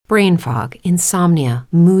brain fog, insomnia,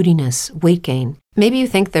 moodiness, weight gain. Maybe you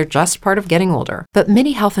think they're just part of getting older, but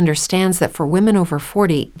MIDI Health understands that for women over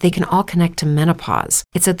 40, they can all connect to menopause.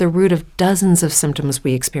 It's at the root of dozens of symptoms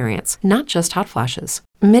we experience, not just hot flashes.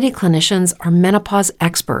 MIDI clinicians are menopause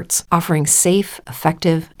experts, offering safe,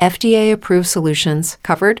 effective, FDA-approved solutions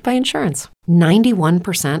covered by insurance.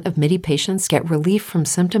 91% of MIDI patients get relief from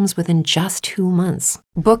symptoms within just 2 months.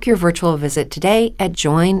 Book your virtual visit today at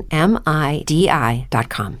joinmidi.com.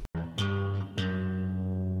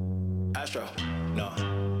 Astro, no.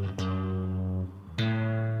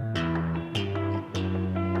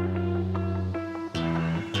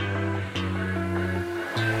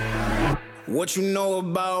 What you know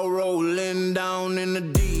about rolling down in the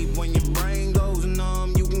deep? When your brain goes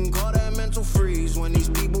numb, you can call that mental freeze. When these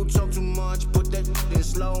people talk too much, put that in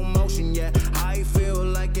slow motion. Yeah, I feel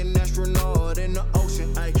like an astronaut in the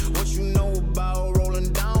ocean. Ay, what you know about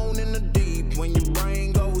rolling down in the deep? When your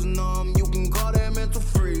brain goes numb, you can call that mental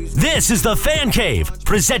freeze. This is the Fan Cave,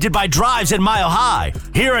 presented by Drives at Mile High.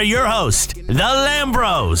 Here are your hosts, the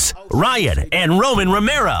Lambros, Ryan and Roman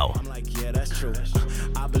Romero. I'm like, yeah, that's true.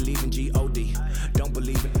 I believe in G-O-D. Don't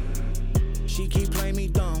believe it. She keep playing me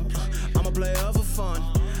dumb. I'm a player for fun.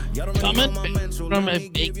 Coming from a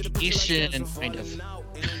vacation, kind of.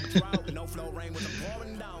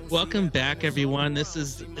 Welcome back, everyone. This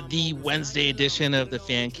is the Wednesday edition of the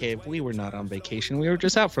Fan Cave. We were not on vacation. We were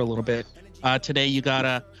just out for a little bit. Today, you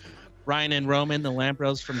got Ryan and Roman, the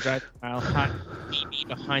Lambros from Drive Mile High, TV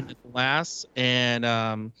behind the glass, and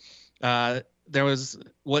there was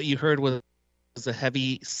what you heard was a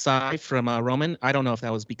heavy sigh from Roman. I don't know if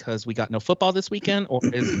that was because we got no football this weekend or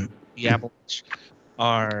is the Avalanche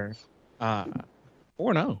are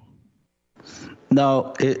 4-0.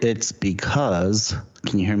 No, it's because.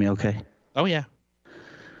 Can you hear me okay? Oh, yeah.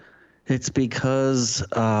 It's because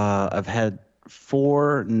I've had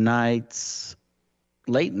 4 nights,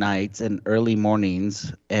 late nights and early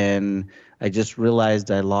mornings, and I just realized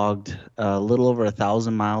I logged a little over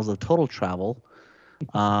 1,000 miles of total travel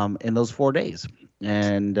in those 4 days.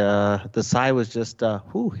 And the sigh was just,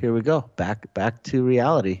 here we go, back to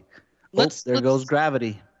reality. There goes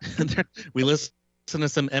gravity. We listened to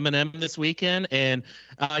some Eminem this weekend, and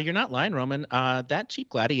you're not lying, Roman. That Jeep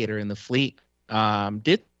Gladiator in the fleet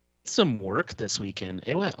did some work this weekend.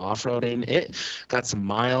 It went off-roading. It got some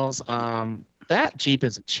miles. That Jeep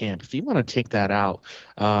is a champ. If you want to take that out,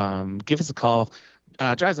 give us a call.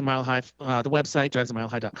 Drives a Mile High, the website,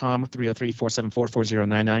 drivesamileHigh.com,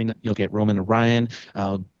 303-474-4099. You'll get Roman and Ryan.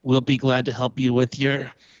 We'll be glad to help you with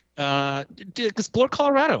your explore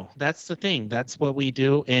Colorado. That's the thing. That's what we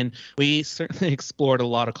do. And we certainly explored a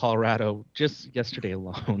lot of Colorado just yesterday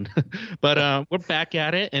alone. But we're back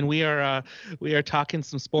at it, and we are talking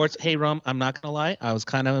some sports. Hey, Rom, I'm not gonna lie. I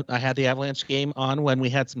had the Avalanche game on when we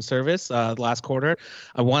had some service last quarter.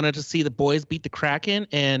 I wanted to see the boys beat the Kraken,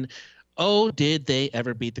 and oh, did they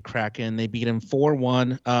ever beat the Kraken? They beat him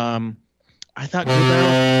 4-1. I thought Goodell.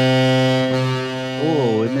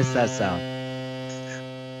 Oh, we missed that sound.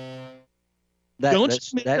 That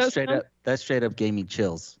straight up gave me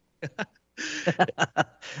chills.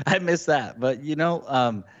 I missed that, but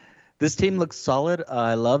this team looks solid.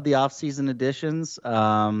 I love the off-season additions.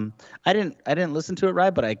 I didn't listen to it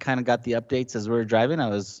right, but I kind of got the updates as we were driving. I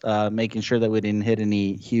was making sure that we didn't hit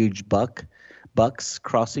any huge bucks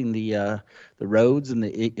crossing the roads in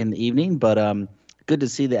the evening. But good to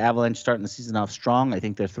see the Avalanche starting the season off strong. I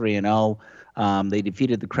think they're 3-0. They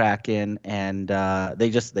defeated the Kraken, and they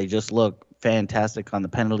just look fantastic on the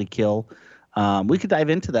penalty kill. We could dive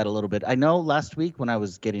into that a little bit. I know last week when I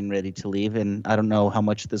was getting ready to leave, and I don't know how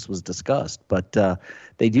much this was discussed, but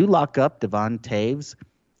they do lock up Toews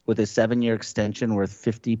with a 7-year extension worth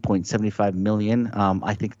 $50.75 million.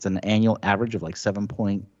 I think it's an annual average of like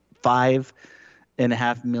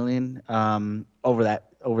 $7.5 million over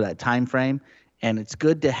that time frame. And it's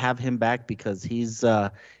good to have him back because he's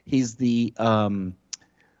the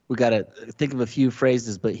we got to think of a few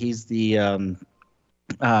phrases, but he's the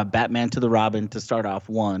Batman to the Robin to start off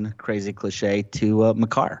one, crazy cliche, to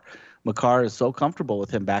Makar. Makar is so comfortable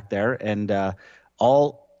with him back there, and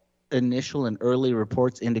all initial and early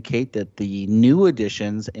reports indicate that the new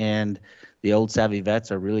additions and the old savvy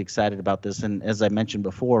vets are really excited about this. And as I mentioned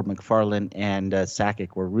before, McFarland and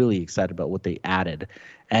Sakic were really excited about what they added,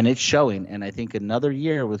 and it's showing. And I think another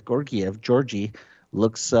year with Georgie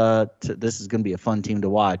looks this is going to be a fun team to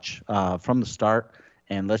watch from the start.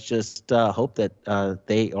 And let's just hope that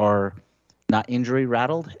they are not injury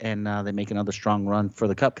rattled and they make another strong run for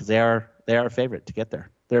the Cup, because they are a favorite to get there.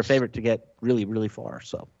 They're a favorite to get really, really far.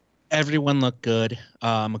 So everyone looked good.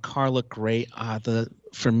 Makar looked great.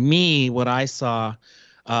 For me, what I saw,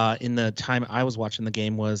 in the time I was watching the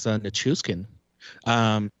game was Nichushkin.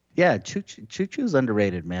 Yeah, Choo-Choo's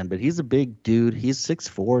underrated, man, but he's a big dude. He's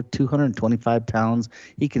 6'4", 225 pounds.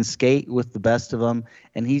 He can skate with the best of them,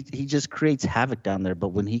 and he just creates havoc down there. But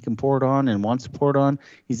when he can pour it on and wants to pour it on,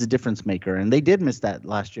 he's a difference maker. And they did miss that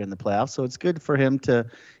last year in the playoffs, so it's good for him to,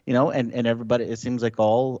 and everybody, it seems like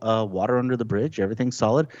all water under the bridge, everything's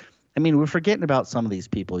solid. I mean, we're forgetting about some of these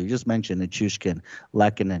people. You just mentioned Nichushkin,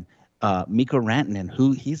 Lehkonen, Mikko Rantanen,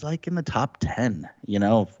 who he's like in the top 10,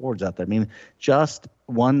 forwards out there. I mean, just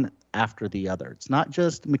one after the other. It's not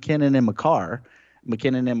just McKinnon and Makar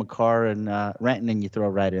and Rantanen you throw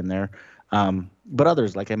right in there. But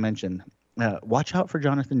others, like I mentioned, watch out for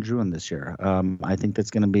Jonathan Drouin this year. I think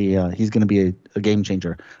that's going to be he's going to be a game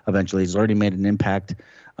changer eventually. He's already made an impact.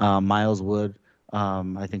 Miles Wood,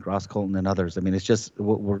 I think Ross Colton and others. I mean, it's just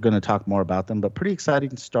we're going to talk more about them, but pretty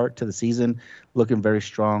exciting start to the season, looking very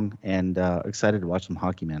strong and excited to watch some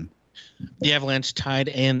hockey, man. The Avalanche tied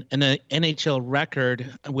an NHL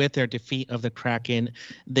record with their defeat of the Kraken.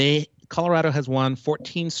 Colorado has won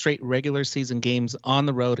 14 straight regular season games on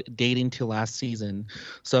the road dating to last season.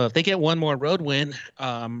 So if they get one more road win,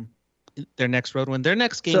 their next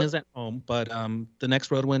game is at home, but the next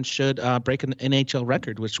road win should break an NHL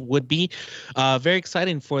record, which would be very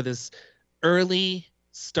exciting for this early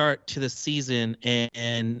start to the season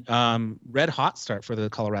and red hot start for the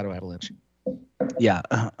Colorado Avalanche. Yeah,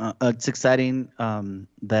 it's exciting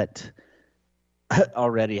that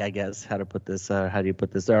already, I guess, how do you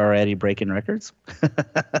put this? They're already breaking records.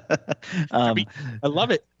 I love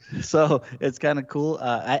it. So it's kind of cool.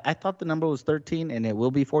 I thought the number was 13 and it will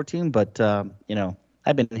be 14, but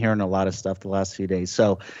I've been hearing a lot of stuff the last few days.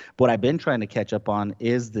 So what I've been trying to catch up on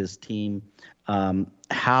is this team,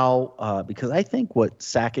 because I think what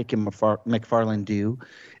Sakic and McFarland do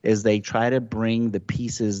is they try to bring the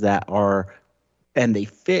pieces that are, and they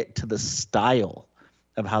fit to the style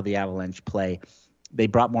of how the Avalanche play. They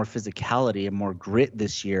brought more physicality and more grit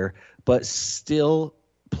this year, but still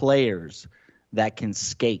players that can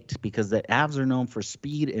skate, because the Avs are known for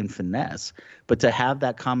speed and finesse. But to have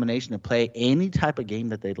that combination to play any type of game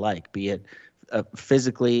that they'd like, be it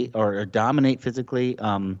physically or dominate physically,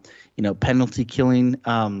 penalty killing,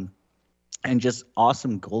 and just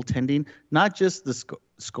awesome goaltending, not just the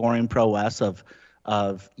scoring prowess of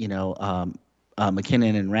McKinnon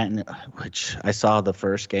and Rantanen, which I saw the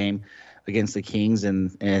first game against the Kings,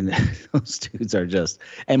 and those dudes are just,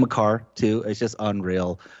 and Makar too. It's just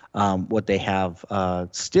unreal what they have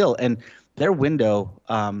still, and their window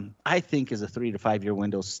I think is a 3 to 5 year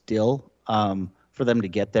window still for them to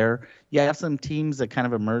get there. You have some teams that kind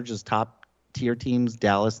of emerge as top tier teams,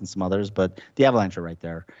 Dallas and some others, but the Avalanche are right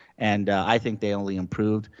there, and I think they only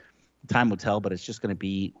improved. Time will tell, but it's just going to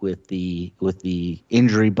be with the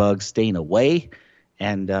injury bug staying away,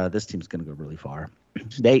 and this team's going to go really far.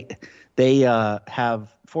 They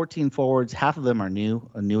have 14 forwards. Half of them are new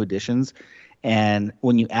additions, and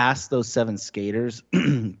when you ask those 7 skaters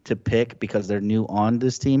to pick, because they're new on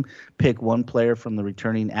this team, pick one player from the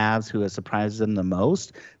returning Avs who has surprised them the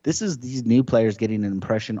most. This is these new players getting an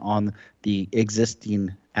impression on the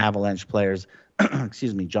existing Avalanche players.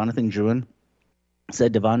 Excuse me, Jonathan Drouin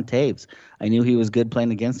said Devon Toews, I knew he was good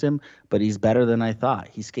playing against him, but he's better than I thought.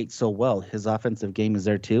 He skates so well. His offensive game is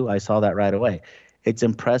there too. I saw that right away. It's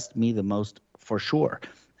impressed me the most for sure.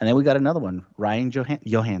 And then we got another one, Ryan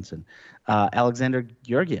Johansson. Alexander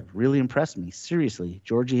Georgiev really impressed me. Seriously,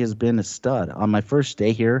 Georgie has been a stud. On my first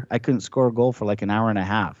day here, I couldn't score a goal for like an hour and a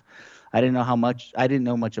half. I didn't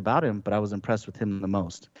know much about him, but I was impressed with him the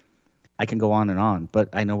most. I can go on, but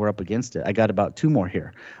I know we're up against it. I got about 2 more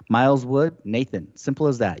here. Miles Wood, Nathan, simple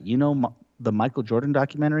as that. The Michael Jordan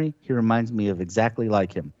documentary? He reminds me of exactly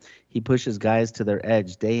like him. He pushes guys to their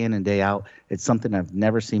edge day in and day out. It's something I've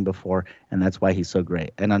never seen before, and that's why he's so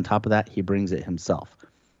great. And on top of that, he brings it himself.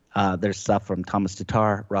 There's stuff from Thomas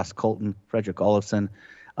Tatar, Ross Colton, Frederick Olofsson.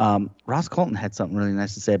 Ross Colton had something really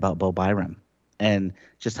nice to say about Bo Byram and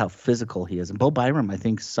just how physical he is. And Bo Byram, I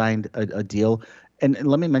think, signed a deal. And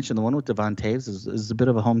let me mention the one with Devon Toews is a bit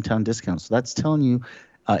of a hometown discount. So that's telling you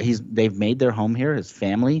they've made their home here, his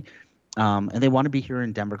family, and they want to be here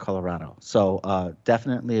in Denver, Colorado. So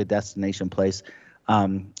definitely a destination place.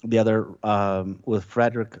 The other with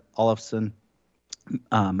Frederick Olofsson,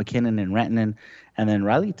 McKinnon and Rantanen, and then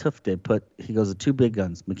Riley Tufte he goes the 2 big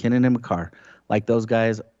guns, McKinnon and Makar. Like those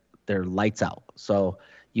guys, they're lights out. So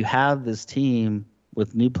you have this team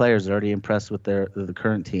with new players already impressed with the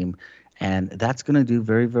current team. And that's going to do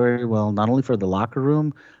very, very well, not only for the locker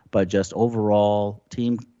room, but just overall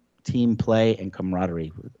team play and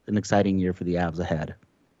camaraderie. An exciting year for the Avs ahead.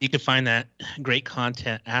 You can find that great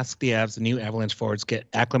content. Ask the Avs, the new Avalanche forwards, get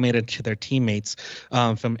acclimated to their teammates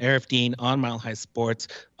from Arif Dean on Mile High Sports.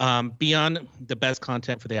 Beyond the best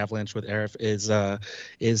content for the Avalanche with Arif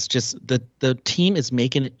is just the team is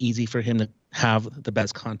making it easy for him to have the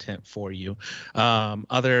best content for you.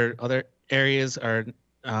 Other areas are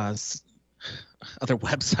other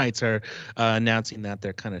websites are announcing that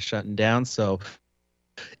they're kind of shutting down. So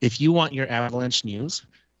if you want your Avalanche news,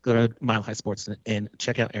 go to Mile High Sports and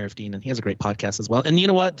check out Arif Dean, and he has a great podcast as well. And you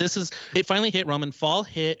know what? It finally hit, Roman. Fall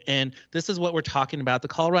hit, and this is what we're talking about. The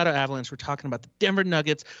Colorado Avalanche. We're talking about the Denver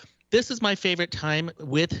Nuggets. This is my favorite time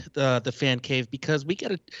with the fan cave because we get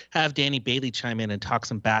to have Danny Bailey chime in and talk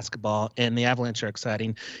some basketball, and the Avalanche are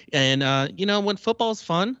exciting. And, when football's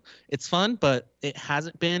fun, it's fun, but it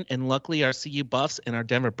hasn't been. And luckily our CU Buffs and our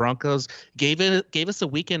Denver Broncos gave us a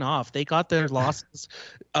weekend off. They got their losses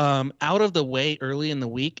out of the way early in the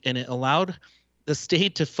week, and it allowed the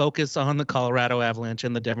state to focus on the Colorado Avalanche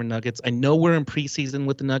and the Denver Nuggets. I know we're in preseason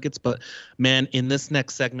with the Nuggets, but man, in this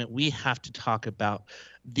next segment, we have to talk about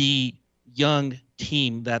the young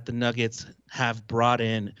team that the Nuggets have brought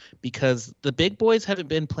in, because the big boys haven't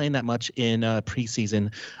been playing that much in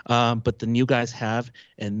preseason, but the new guys have,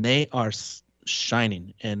 and they are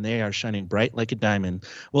shining, and they are shining bright like a diamond.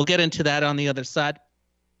 We'll get into that on the other side.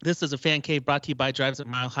 This is a Fan Cave brought to you by Drives at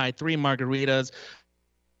Mile High, 3 margaritas.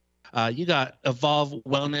 You got Evolve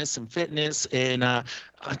Wellness and Fitness, and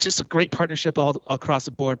just a great partnership all across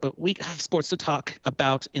the board. But we have sports to talk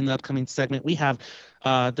about in the upcoming segment. We have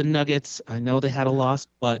the Nuggets. I know they had a loss,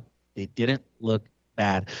 but they didn't look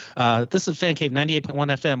bad. This is Fan Cave, 98.1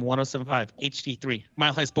 FM, 107.5, HD3,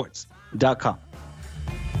 MileHighSports.com.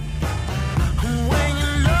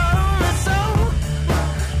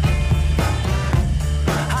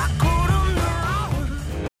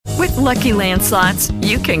 With Lucky Land Slots,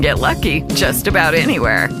 you can get lucky just about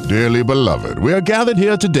anywhere. Dearly beloved, we are gathered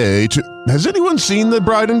here today to... Has anyone seen the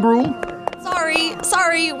bride and groom?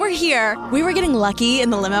 Sorry, we're here. We were getting lucky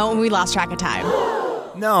in the limo and we lost track of time.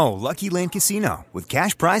 No, Lucky Land Casino, with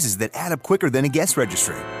cash prizes that add up quicker than a guest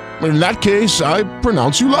registry. In that case, I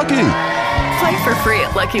pronounce you lucky. Play for free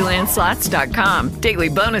at LuckyLandSlots.com. Daily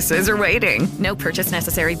bonuses are waiting. No purchase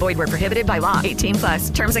necessary. Void where prohibited by law.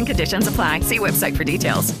 18+. Terms and conditions apply. See website for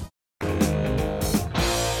details.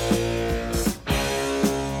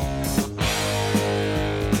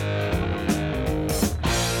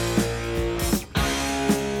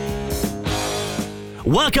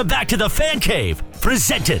 Welcome back to the Fan Cave,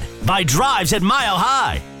 presented by Drives at Mile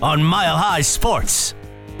High on Mile High Sports.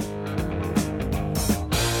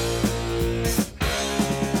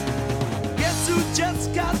 Guess who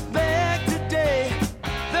just got back today?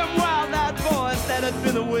 Them wild-eyed boys that had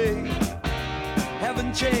been away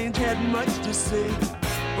haven't changed, had much to say,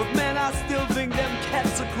 but man, I still think them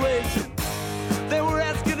cats are crazy. They were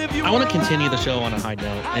asking if you I want to continue the show on a high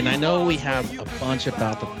note, and I know we have a bunch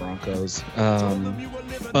about the Broncos,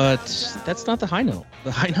 but that's not the high note.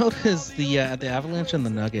 The high note is the Avalanche and the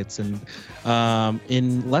Nuggets, and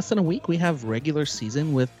in less than a week, we have regular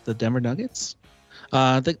season with the Denver Nuggets.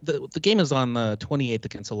 The game is on the 28th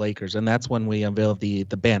against the Lakers, and that's when we unveil the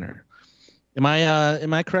banner. Am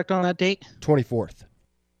I correct on that date? 24th.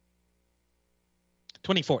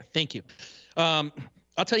 24th. Thank you. I'll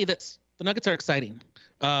tell you this. The Nuggets are exciting.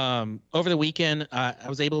 Over the weekend, I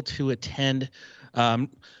was able to attend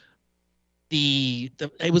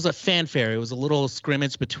it was a fanfare. It was a little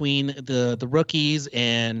scrimmage between the rookies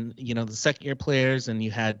and the second year players, and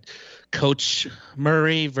you had Coach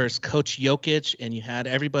Murray versus Coach Jokic, and you had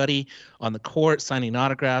everybody on the court signing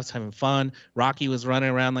autographs, having fun. Rocky was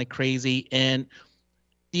running around like crazy, and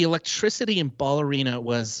the electricity in Ball Arena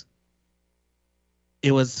was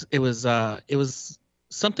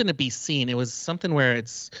something to be seen. It was something where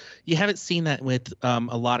you haven't seen that with a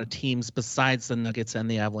lot of teams besides the Nuggets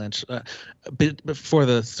and the Avalanche before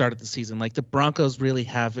the start of the season. Like the Broncos really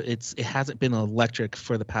it hasn't been electric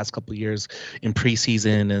for the past couple of years in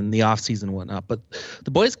preseason and the offseason and whatnot. But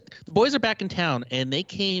the boys are back in town, and they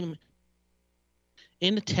came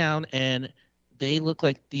into town and they look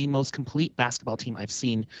like the most complete basketball team I've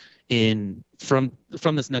seen from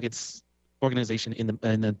this Nuggets organization in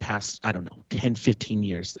the past, I don't know, 10, 15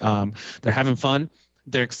 years. They're having fun.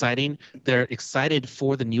 They're exciting. They're excited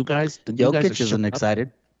for the new guys. The new Jokic guys isn't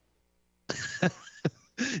excited.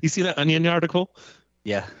 You see that Onion article?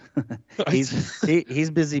 Yeah. he's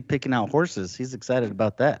busy picking out horses. He's excited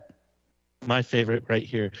about that. My favorite right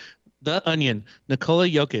here. The Onion, Nikola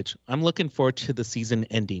Jokic. I'm looking forward to the season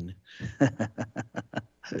ending.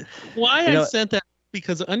 Why I sent that?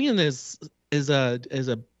 Because Onion is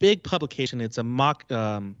a big publication. It's a mock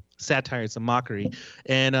satire, it's a mockery.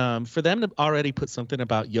 And for them to already put something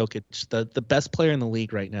about Jokic, the best player in the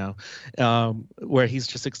league right now, where he's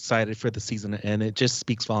just excited for the season, and it just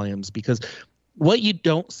speaks volumes, because what you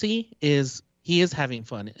don't see is he is having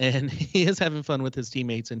fun, and he is having fun with his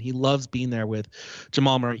teammates, and he loves being there with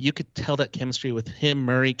Jamal Murray. You could tell that chemistry with him,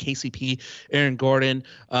 Murray, KCP, Aaron Gordon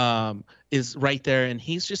is right there, and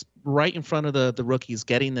he's just right in front of the rookies,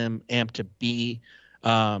 getting them amped to be.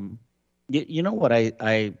 You know what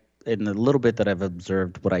I in the little bit that I've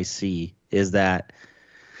observed, what I see is that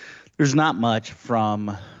there's not much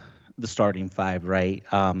from the starting five, right?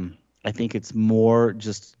 I think it's more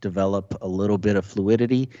just develop a little bit of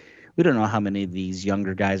fluidity. We don't know how many of these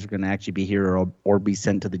younger guys are going to actually be here or be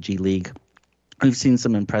sent to the G League. We've seen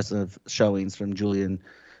some impressive showings from Julian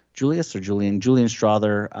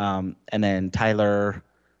Strother, and then Tyler,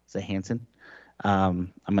 is it Hansen?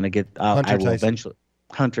 I'm going to get I will eventually.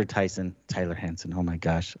 Hunter Tyson, Tyler Hansen. Oh my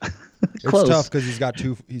gosh, it's tough because he's got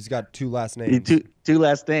two last names. Two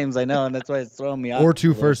last names, I know, and that's why it's throwing me off. Or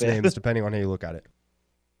two first names, depending on how you look at it.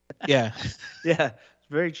 Yeah, yeah, it's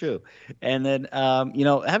very true. And then I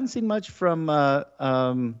haven't seen much from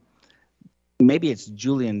maybe it's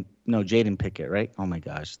Jaden Pickett, right? Oh my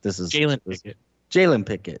gosh, this is Jalen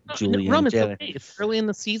Pickett, Julian. Roman, it's early in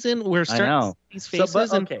the season. We're starting to see these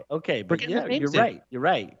faces. Okay. But yeah, you're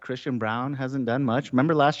right. Christian Braun hasn't done much.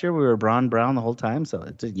 Remember last year we were Brown the whole time, so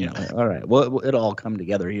it's all right. Well, it'll all come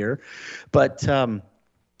together here, but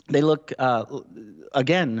they look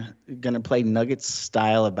again going to play Nuggets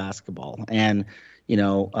style of basketball, and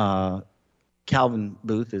Calvin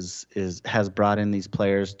Booth has brought in these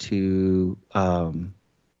players to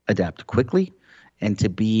adapt quickly and to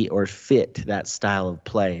be or fit that style of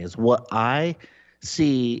play is what I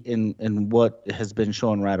see in what has been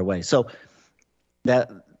shown right away. So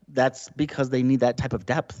that's because they need that type of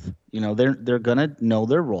depth. They're gonna know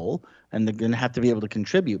their role and they're gonna have to be able to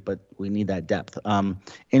contribute, but we need that depth.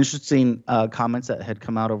 Interesting comments that had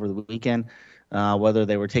come out over the weekend, whether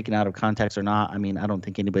they were taken out of context or not. I mean, I don't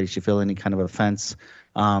think anybody should feel any kind of offense.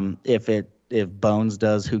 If Bones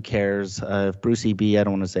does, who cares? If Brucey B, I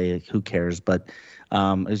don't want to say who cares, but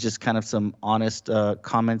it's just kind of some honest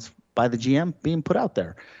comments by the GM being put out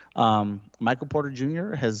there. Michael Porter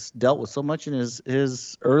Jr. has dealt with so much in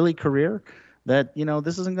his early career that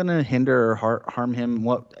this isn't going to hinder or harm him.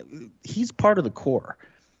 He's part of the core.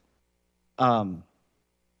 And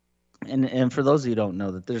for those of you who don't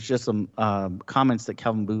know, that there's just some comments that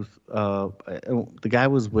Calvin Booth, the guy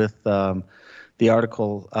was with. The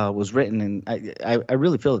article was written, and I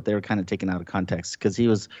really feel that they were kind of taken out of context because he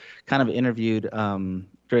was kind of interviewed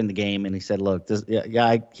during the game, and he said, "Look,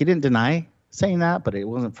 he didn't deny saying that, but it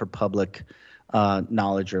wasn't for public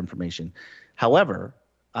knowledge or information." However,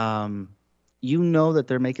 that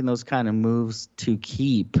they're making those kind of moves to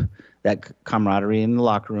keep that camaraderie in the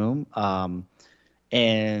locker room,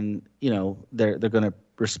 and they're going to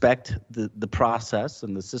respect the process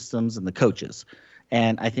and the systems and the coaches.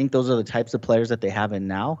 And I think those are the types of players that they have in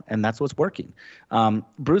now, and that's what's working.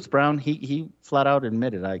 Bruce Brown, he flat out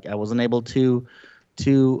admitted, I wasn't able to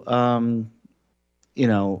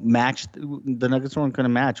match. The Nuggets weren't going to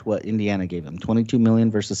match what Indiana gave him, $22 million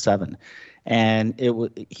versus $7 million, and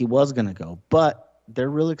he was going to go. But they're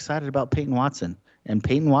really excited about Peyton Watson, and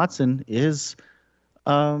Peyton Watson is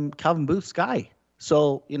Calvin Booth's guy.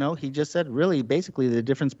 So, he just said really basically the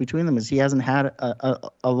difference between them is he hasn't had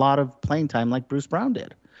a lot of playing time like Bruce Brown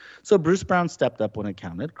did. So Bruce Brown stepped up when it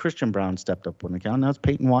counted. Christian Braun stepped up when it counted. Now it's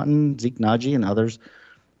Peyton Watson, Zeke Naji, and others.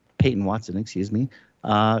 Peyton Watson, excuse me,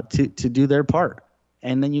 to do their part.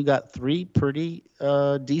 And then you got three pretty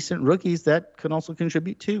decent rookies that can also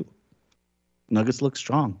contribute too. Nuggets look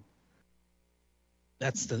strong.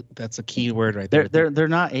 That's a key word right there. They're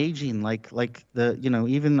not aging like the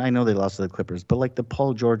even I know they lost to the Clippers, but like the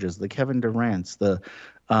Paul Georges, the Kevin Durant's, the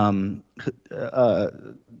who's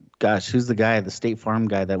the guy, the State Farm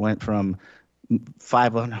guy that went from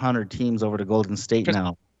 500 teams over to Golden State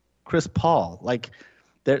now? Chris Paul. Like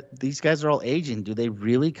these guys are all aging. Do they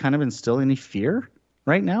really kind of instill any fear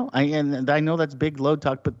right now? And I know that's big load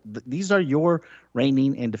talk, but these are your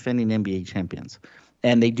reigning and defending NBA champions.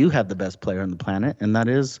 And they do have the best player on the planet, and that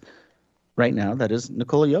is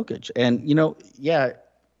Nikola Jokic. And,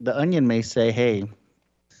 the Onion may say, hey,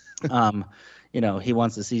 he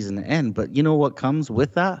wants the season to end. But you know what comes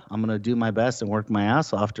with that? I'm going to do my best and work my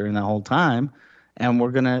ass off during that whole time. And we're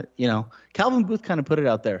going to, Calvin Booth kind of put it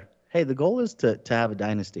out there. Hey, the goal is to have a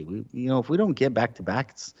dynasty. If we don't get back-to-back,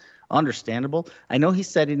 it's understandable. I know he's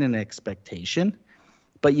setting an expectation,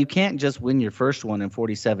 but you can't just win your first one in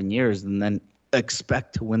 47 years and then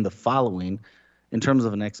expect to win the following in terms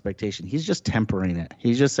of an expectation. He's just tempering it.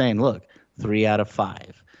 He's just saying, look, 3 out of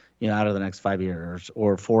 5, out of the next 5 years,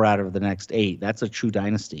 or 4 out of the next 8. That's a true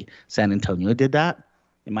dynasty. San Antonio did that.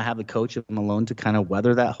 They might have the coach of Malone to kind of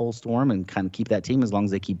weather that whole storm and kind of keep that team as long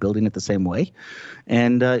as they keep building it the same way.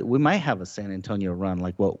 And we might have a San Antonio run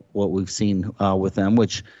like what we've seen with them,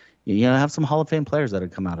 which have some Hall of Fame players that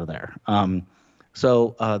have come out of there.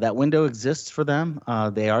 So that window exists for them.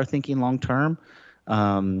 They are thinking long term.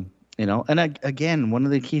 And again, one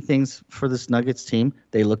of the key things for this Nuggets team,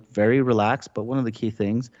 they look very relaxed, but one of the key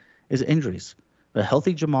things is injuries. A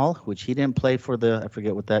healthy Jamal, which he didn't play for I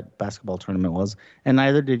forget what that basketball tournament was, and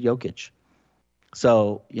neither did Jokic.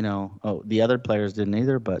 So, the other players didn't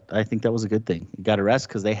either, but I think that was a good thing. You got to rest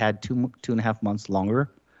because they had 2.5 months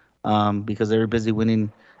longer because they were busy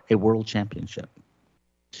winning a world championship.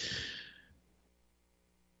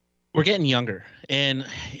 We're getting younger, and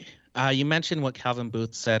you mentioned what Calvin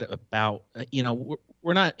Booth said about,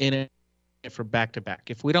 we're not in it for back-to-back.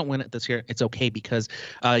 If we don't win it this year, it's okay because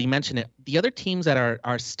you mentioned it. The other teams that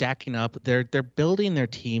are stacking up, they're building their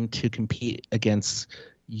team to compete against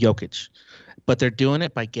Jokic, but they're doing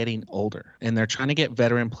it by getting older, and they're trying to get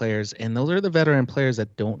veteran players, and those are the veteran players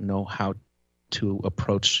that don't know how to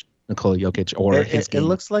approach Nikola Jokic or his game. It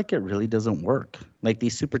looks like it really doesn't work. Like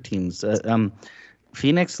these super teams.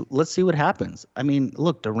 Phoenix, let's see what happens. I mean,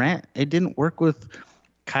 look, Durant, it didn't work with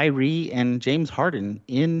Kyrie and James Harden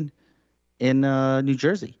in New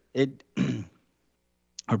Jersey.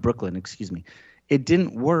 Or Brooklyn, excuse me. It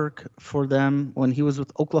didn't work for them when he was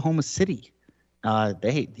with Oklahoma City.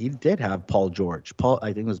 He did have Paul George.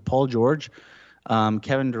 I think it was Paul George,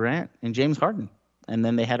 Kevin Durant, and James Harden. And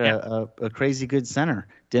then they had a crazy good center.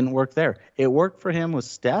 Didn't work there. It worked for him with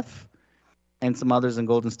Steph and some others in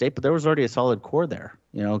Golden State, but there was already a solid core there.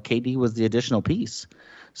 KD was the additional piece.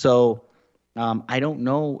 So I don't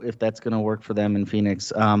know if that's going to work for them in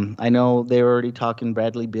Phoenix. I know they're already talking.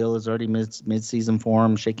 Bradley Beal is already mid-season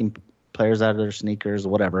form, shaking players out of their sneakers,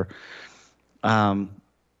 whatever. Time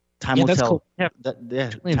will tell. Cool.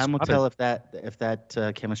 Time will tell if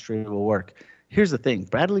that chemistry will work. Here's the thing: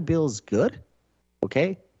 Bradley Beal is good,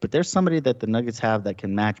 okay, but there's somebody that the Nuggets have that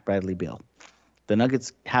can match Bradley Beal. The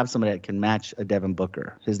Nuggets have somebody that can match a Devin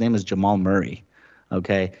Booker. His name is Jamal Murray,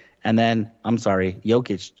 okay? And then,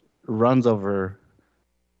 Jokic runs over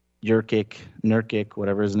Nurkic,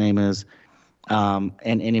 whatever his name is, and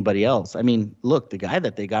anybody else. I mean, look, the guy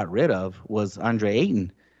that they got rid of was Andre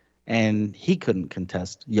Ayton, and he couldn't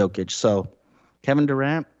contest Jokic. So Kevin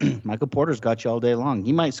Durant, Michael Porter's got you all day long.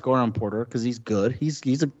 He might score on Porter because he's good.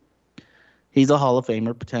 He's a Hall of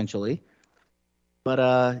Famer potentially.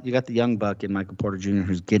 But you got the young buck in Michael Porter Jr.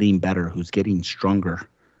 who's getting better, who's getting stronger,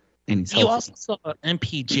 and he's healthy. You also saw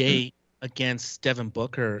MPJ against Devin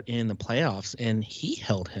Booker in the playoffs, and he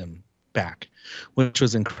held him back, which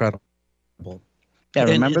was incredible. Yeah,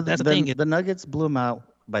 remember the Nuggets blew him out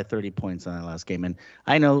by 30 points on that last game, and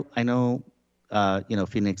I know,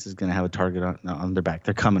 Phoenix is going to have a target on their back.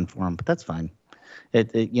 They're coming for him, but that's fine.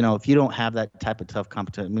 If you don't have that type of tough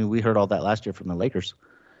competition, I mean, we heard all that last year from the Lakers.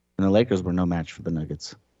 And the Lakers were no match for the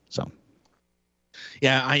Nuggets. So,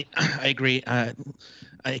 yeah, I agree. I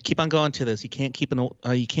keep on going to this. You can't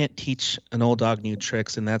teach an old dog new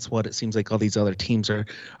tricks, and that's what it seems like all these other teams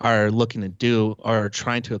are looking to do or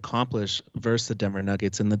trying to accomplish versus the Denver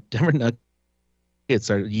Nuggets. And the Denver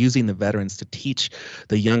Nuggets are using the veterans to teach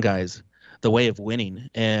the young guys the way of winning.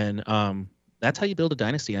 And that's how you build a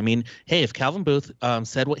dynasty. I mean, hey, if Calvin Booth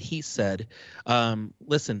said what he said,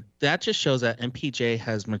 listen, that just shows that MPJ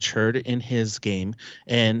has matured in his game,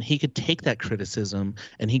 and he could take that criticism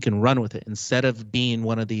and he can run with it instead of being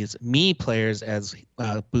one of these me players, as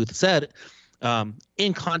Booth said.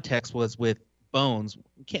 In context was with Bones.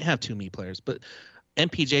 You can't have two me players, but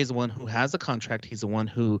MPJ is the one who has the contract. He's the one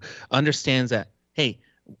who understands that, hey,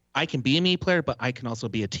 I can be a me player, but I can also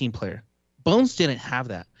be a team player. Bones didn't have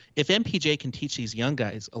that. If MPJ can teach these young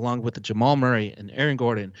guys, along with the Jamal Murray and Aaron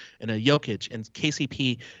Gordon and a Jokic and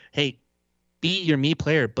KCP, hey, be your me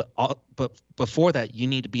player, but before that, you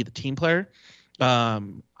need to be the team player.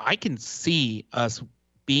 I can see us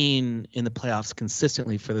being in the playoffs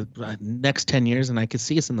consistently for the next 10 years, and I could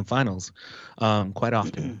see us in the finals quite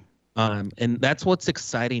often. And that's what's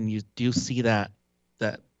exciting. You do see that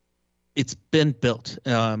it's been built.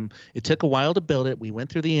 It took a while to build it. We went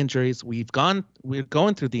through the injuries. We're going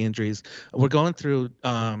through the injuries. We're going through,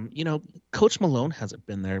 Coach Malone hasn't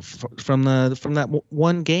been there from that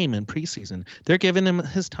one game in preseason. They're giving him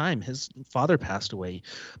his time. His father passed away,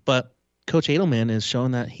 but Coach Edelman is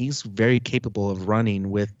showing that he's very capable of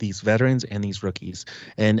running with these veterans and these rookies.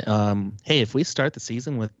 And hey, if we start the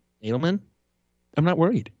season with Edelman, I'm not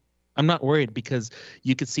worried. I'm not worried because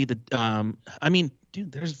you could see the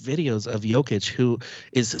dude, there's videos of Jokic who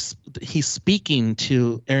he's speaking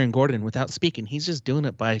to Aaron Gordon without speaking. He's just doing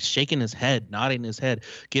it by shaking his head, nodding his head,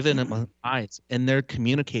 giving him eyes, and they're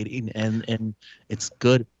communicating, and it's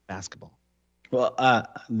good basketball. Well,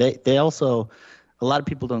 they also, a lot of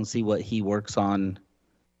people don't see what he works on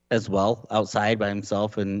as well outside by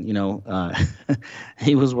himself. And,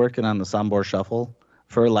 he was working on the Sombor Shuffle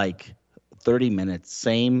for like 30 minutes.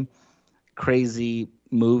 Same crazy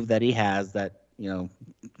move that he has, that,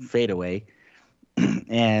 fade away,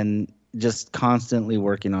 and just constantly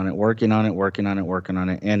working on it.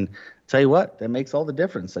 And tell you what, that makes all the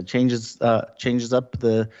difference. That changes up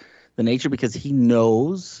the nature, because he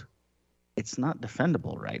knows it's not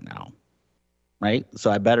defendable right now. Right. So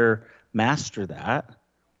I better master that,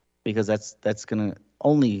 because that's going to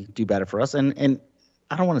only do better for us. And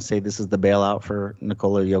I don't want to say this is the bailout for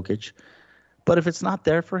Nikola Jokic, but if it's not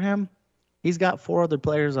there for him, he's got 4 other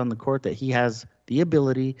players on the court that he has the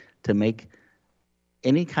ability to make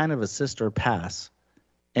any kind of assist or pass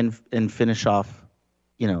and finish off,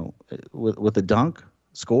 with a dunk,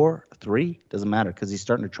 score, 3, doesn't matter, because he's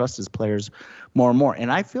starting to trust his players more and more.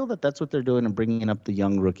 And I feel that that's what they're doing in bringing up the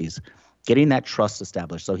young rookies, getting that trust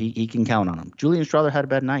established so he can count on them. Julian Strawther had a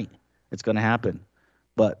bad night. It's going to happen.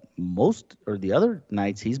 But the other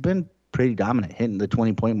nights, he's been pretty dominant, hitting the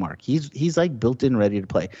 20-point mark. He's like built in, ready to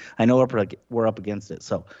play. I know we're up against it.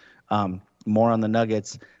 So more on the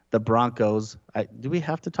Nuggets. The Broncos. Do we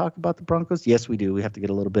have to talk about the Broncos? Yes, we do. We have to get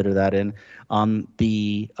a little bit of that in on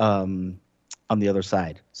the other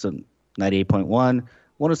side. So 98.1,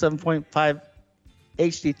 107.5,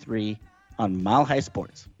 HD3 on Mile High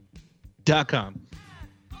Sports. .com.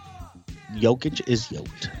 Jokic is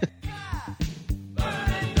yoked.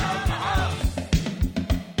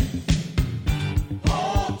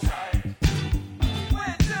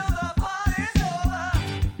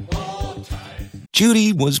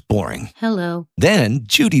 Jeudy was boring. Hello. Then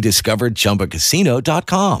Jeudy discovered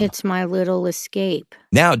ChumbaCasino.com. It's my little escape.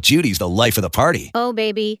 Now Judy's the life of the party. Oh,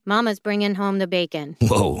 baby, mama's bringing home the bacon.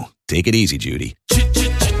 Whoa, take it easy, Jeudy.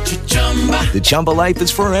 The Chumba life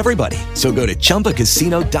is for everybody. So go to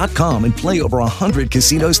ChumbaCasino.com and play over 100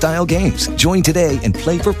 casino-style games. Join today and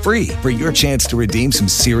play for free for your chance to redeem some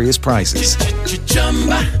serious prizes.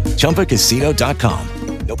 ChumbaCasino.com.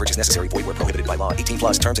 No purchase necessary. Void where prohibited by law.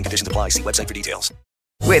 18+ terms and conditions apply. See website for details.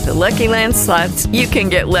 With the Lucky Land Slots, you can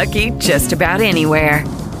get lucky just about anywhere.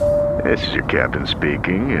 This is your captain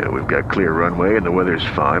speaking. We've got clear runway and the weather's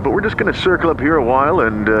fine, but we're just going to circle up here a while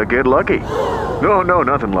and get lucky. No,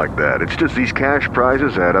 nothing like that. It's just these cash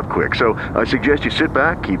prizes add up quick. So I suggest you sit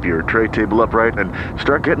back, keep your tray table upright, and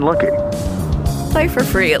start getting lucky. Play for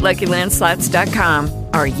free at LuckyLandSlots.com.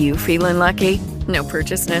 Are you feeling lucky? No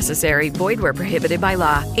purchase necessary. Void where prohibited by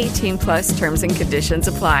law. 18+ terms and conditions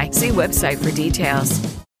apply. See website for details.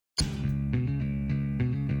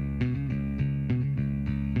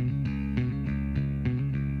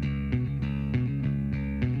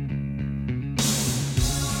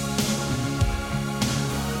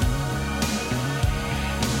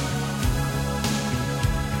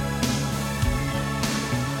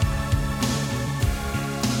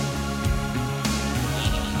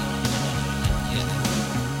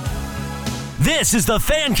 This is the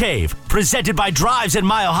Fan Cave, presented by Drives at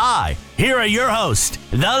Mile High. Here are your hosts,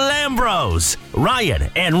 the Lambros, Ryan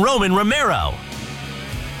and Roman Romero.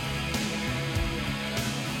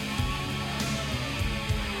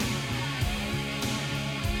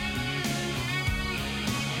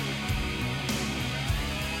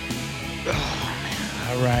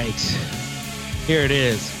 All right. Here it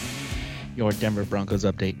is. Your Denver Broncos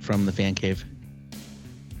update from the Fan Cave.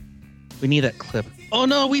 We need that clip. Oh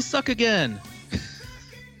no, we suck again.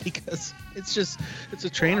 Because it's a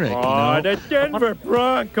train wreck. The Denver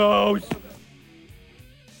Broncos.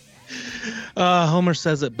 Homer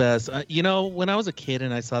says it best. When I was a kid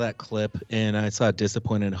and I saw that clip and I saw a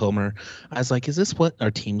disappointed Homer, I was like, is this what our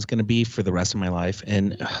team's going to be for the rest of my life?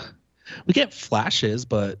 And we get flashes,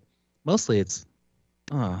 but mostly it's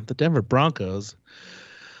the Denver Broncos.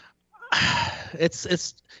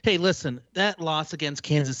 Hey, listen, that loss against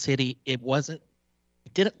Kansas City, it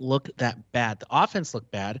didn't look that bad. The offense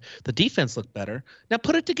looked bad. The defense looked better. Now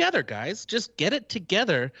put it together, guys. Just get it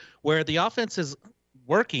together where the offense is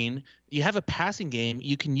working. You have a passing game.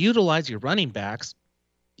 You can utilize your running backs.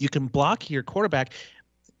 You can block your quarterback.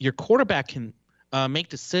 Your quarterback can make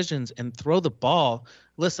decisions and throw the ball.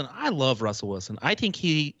 Listen, I love Russell Wilson. I think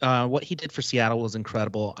what he did for Seattle was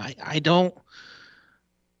incredible.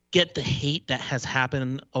 get the hate that has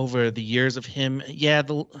happened over the years of him. Yeah,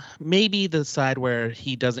 maybe the side where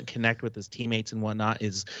he doesn't connect with his teammates and whatnot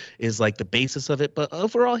is like the basis of it. But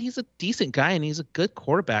overall, he's a decent guy and he's a good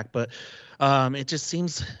quarterback. But it just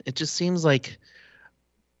seems like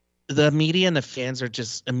the media and the fans are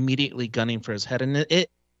just immediately gunning for his head. And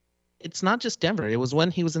it's not just Denver. It was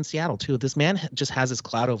when he was in Seattle too. This man just has this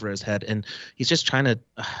cloud over his head, and he's just trying to.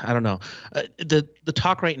 I don't know. The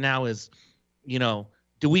talk right now is,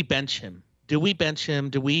 do we bench him? Do we bench him?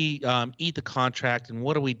 Do we eat the contract? And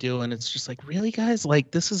what do we do? And it's just like, really, guys?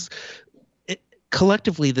 Like,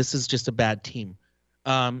 collectively, this is just a bad team.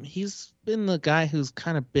 He's been the guy who's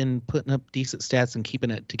kind of been putting up decent stats and keeping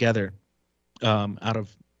it together out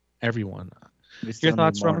of everyone. Your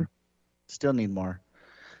thoughts, Roman? Still need more.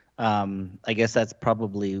 I guess that's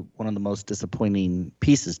probably one of the most disappointing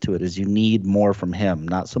pieces to it is you need more from him.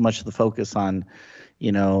 Not so much the focus on,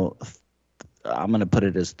 I'm going to put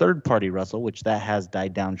it as third-party Russell, which that has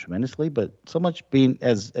died down tremendously, but so much being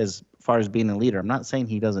as far as being a leader. I'm not saying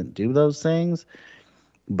he doesn't do those things,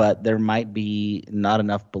 but there might be not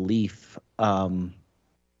enough belief from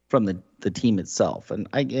the team itself. And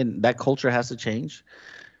that culture has to change.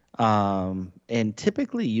 And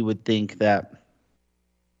typically you would think that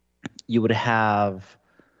you would have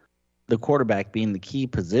the quarterback being the key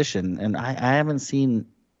position. And I haven't seen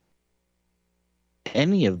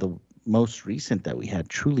any of the most recent that we had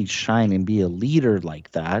truly shine and be a leader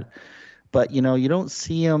like that. But, you don't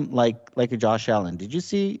see him like a Josh Allen. Did you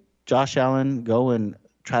see Josh Allen go and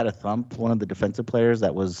try to thump one of the defensive players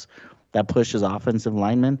that pushed his offensive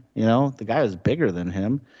lineman? The guy was bigger than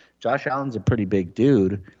him. Josh Allen's a pretty big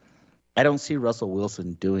dude. I don't see Russell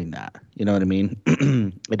Wilson doing that. You know what I mean?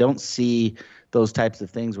 I don't see those types of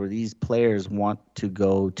things where these players want to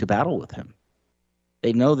go to battle with him.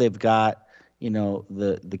 They know they've got,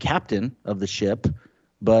 the captain of the ship,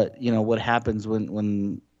 but, what happens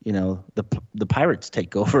when the Pirates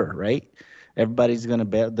take over, right? Everybody's going to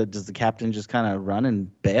bail. Does the captain just kind of run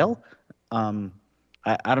and bail? I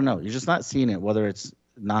don't know. You're just not seeing it, whether it's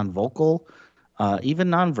non-vocal, even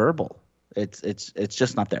non-verbal. It's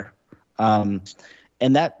just not there. And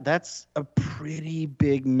that's a pretty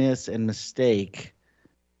big miss and mistake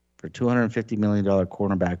for $250 million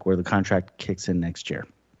cornerback where the contract kicks in next year.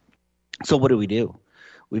 So what do?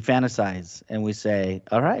 We fantasize and we say,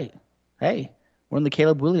 all right, hey, we're in the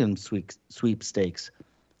Caleb Williams sweepstakes.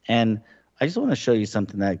 And I just want to show you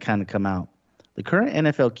something that kind of come out. The current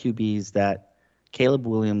NFL QBs that Caleb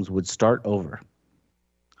Williams would start over.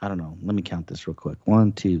 I don't know. Let me count this real quick.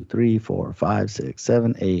 1, 2, 3, 4, 5, 6,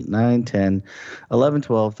 7, 8, 9, 10, 11,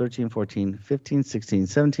 12, 13, 14, 15, 16,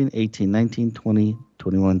 17, 18, 19, 20,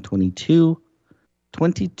 21, 22.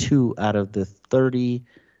 22 out of the 30.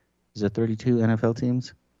 Is it 32 NFL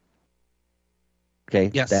teams? Okay.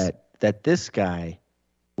 Yes. That this guy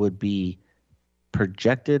would be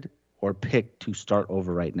projected or picked to start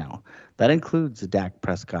over right now. That includes a Dak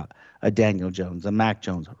Prescott, a Daniel Jones, a Mac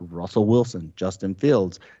Jones, Russell Wilson, Justin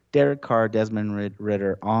Fields, Derek Carr, Desmond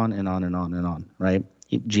Ridder, on and on and on and on, right?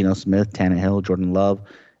 Geno Smith, Tannehill, Jordan Love,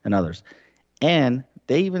 and others. And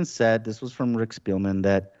they even said, this was from Rick Spielman,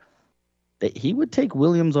 that he would take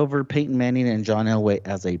Williams over Peyton Manning and John Elway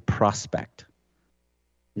as a prospect.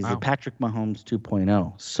 He's the Patrick Mahomes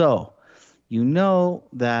 2.0. So,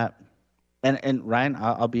 that... And Ryan,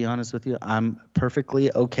 I'll be honest with you, I'm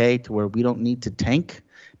perfectly okay to where we don't need to tank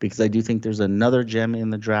because I do think there's another gem in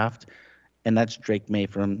the draft, and that's Drake May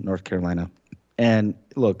from North Carolina. And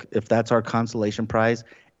look, if that's our consolation prize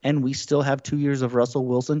and we still have 2 years of Russell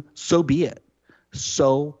Wilson, so be it.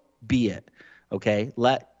 So be it. Okay?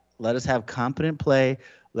 Let us have competent play.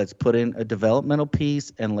 Let's put in a developmental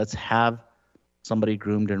piece, and let's have somebody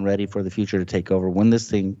groomed and ready for the future to take over when this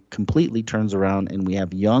thing completely turns around and we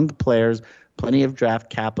have young players, plenty of draft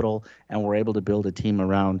capital, and we're able to build a team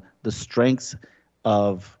around the strengths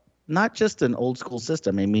of not just an old school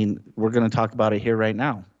system. I mean, we're going to talk about it here right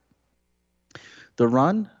now. The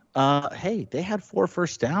run, they had 4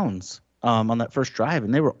 first downs on that first drive,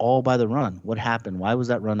 and they were all by the run. What happened? Why was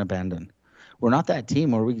that run abandoned? We're not that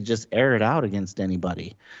team where we can just air it out against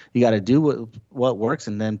anybody. You got to do what works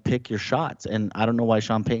and then pick your shots. And I don't know why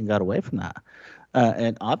Sean Payton got away from that.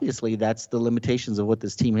 And obviously that's the limitations of what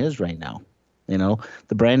this team is right now.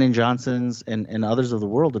 The Brandon Johnsons and others of the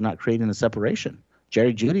world are not creating a separation.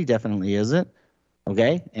 Jerry Jeudy definitely isn't.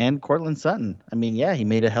 Okay. And Cortland Sutton. I mean, yeah, he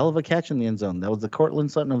made a hell of a catch in the end zone. That was the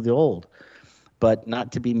Cortland Sutton of the old, but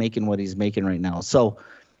not to be making what he's making right now. So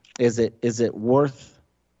is it worth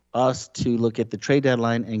us to look at the trade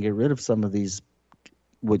deadline and get rid of some of these,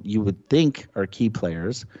 what you would think are key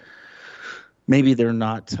players? Maybe they're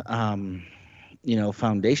not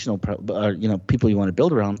foundational, people you want to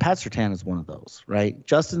build around. Pat Surtain is one of those, right?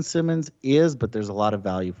 Justin Simmons is, but there's a lot of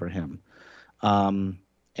value for him.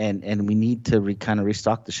 And we need to kind of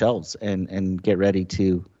restock the shelves and get ready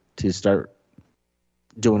to start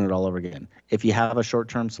doing it all over again. If you have a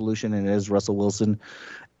short-term solution and it is Russell Wilson,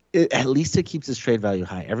 at least it keeps his trade value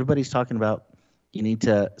high. Everybody's talking about you need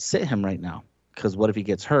to sit him right now because what if he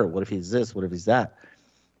gets hurt? What if he's this? What if he's that?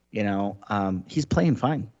 He's playing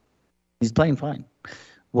fine. He's playing fine.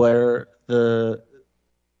 Where the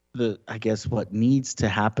I guess what needs to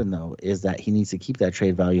happen though is that he needs to keep that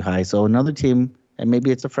trade value high. So another team, and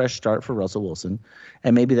maybe it's a fresh start for Russell Wilson,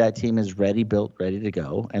 and maybe that team is ready to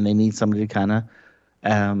go, and they need somebody to kind of,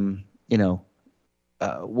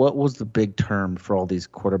 what was the big term for all these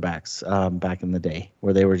quarterbacks back in the day,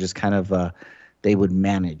 where they were just kind of they would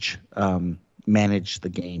manage the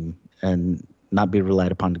game and not be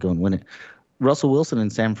relied upon to go and win it. Russell Wilson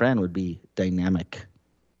and San Fran would be dynamic.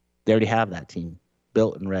 They already have that team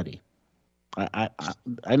built and ready.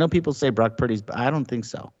 I know people say Brock Purdy's, but I don't think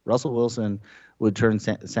so. Russell Wilson would turn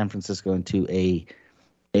San Francisco into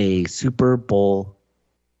a Super Bowl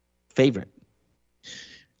favorite.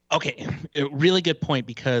 Okay, a really good point,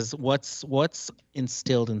 because what's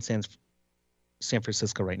instilled in San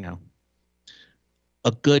Francisco right now?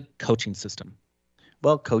 A good coaching system.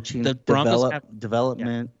 Well, coaching, the Broncos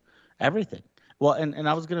development, everything. Well, and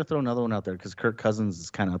I was going to throw another one out there because Kirk Cousins is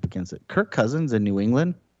kind of up against it. Kirk Cousins in New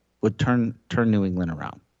England would turn New England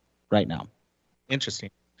around right now. Interesting.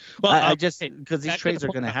 Well, I just because these trades are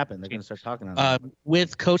going to happen. They're going to start talking about it.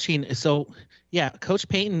 With coaching. So, yeah, Coach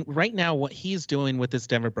Payton, right now, what he's doing with this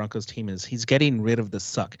Denver Broncos team is he's getting rid of the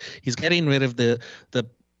suck. He's getting rid of the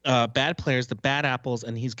bad players, the bad apples,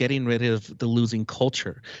 and he's getting rid of the losing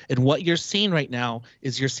culture. And what you're seeing right now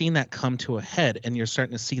is you're seeing that come to a head, and you're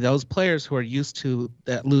starting to see those players who are used to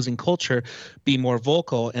that losing culture be more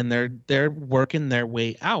vocal, and they're working their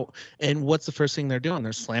way out. And what's the first thing they're doing?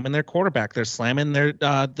 They're slamming their quarterback. They're slamming their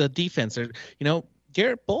the defense.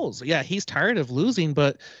 Garrett Bowles, yeah, he's tired of losing,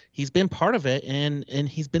 but he's been part of it, and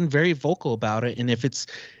he's been very vocal about it. And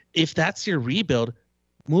if that's your rebuild,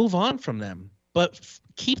 move on from them. But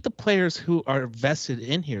keep the players who are vested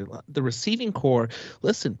in here. The receiving core,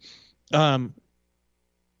 listen, Tim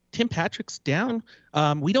Patrick's down.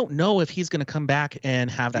 We don't know if he's going to come back and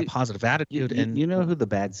have that positive attitude. You know who the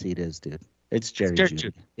bad seed is, dude. It's Jerry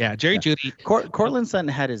Jeudy. Yeah, Jeudy. Cortland Sutton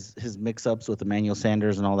had his mix-ups with Emmanuel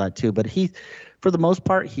Sanders and all that too, but for the most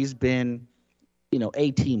part, he's been,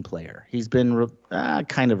 a team player. He's been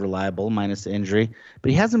kind of reliable, minus the injury,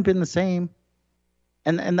 but he hasn't been the same.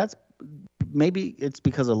 And that's maybe it's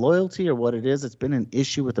because of loyalty or what it is. It's been an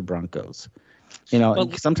issue with the Broncos.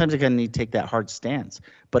 Sometimes you're going to need to take that hard stance.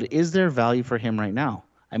 But is there value for him right now?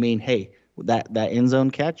 I mean, hey, that end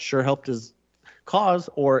zone catch sure helped his cause,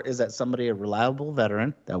 or is that somebody, a reliable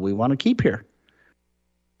veteran that we want to keep here?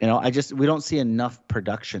 We don't see enough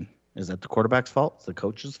production. Is that the quarterback's fault? Is it the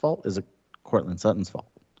coach's fault? Is it Cortland Sutton's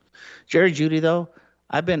fault? Jerry Jeudy, though,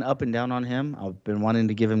 I've been up and down on him. I've been wanting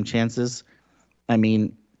to give him chances. I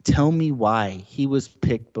mean, tell me why he was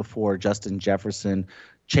picked before Justin Jefferson,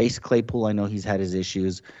 Chase Claypool. I know he's had his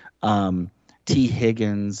issues. T.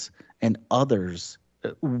 Higgins and others.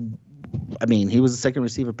 I mean, he was the second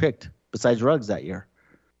receiver picked besides Ruggs that year.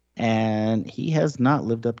 And he has not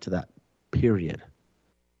lived up to that, period.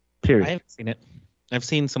 I haven't seen it. I've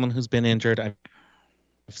seen someone who's been injured. I've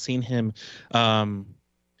seen him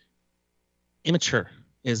immature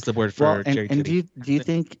is the word for Jerry Jeudy. And do you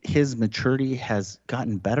think his maturity has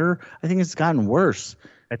gotten better? I think it's gotten worse.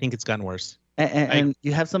 I think it's gotten worse. And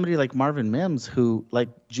you have somebody like Marvin Mims who, like,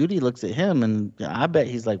 Jeudy looks at him, and I bet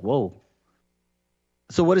he's like, whoa.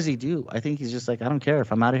 So what does he do? I think he's just like, I don't care.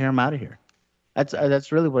 If I'm out of here, I'm out of here.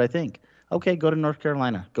 That's really what I think. Okay, go to North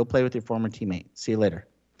Carolina. Go play with your former teammate. See you later.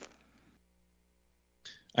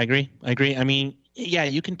 I agree. I mean, yeah,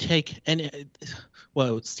 you can take – and,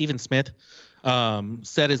 Stephen Smith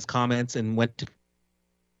said his comments and went to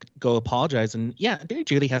go apologize. And, yeah, Jerry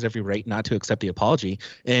Jeudy has every right not to accept the apology.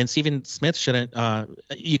 And Stephen Smith shouldn't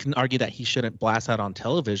you can argue that he shouldn't blast out on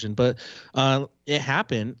television. But it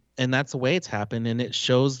happened, and that's the way it's happened. And it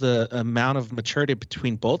shows the amount of maturity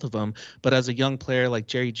between both of them. But as a young player like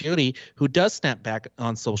Jerry Jeudy, who does snap back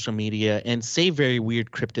on social media and say very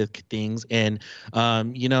weird, cryptic things and,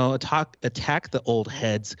 attack the old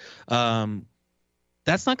heads,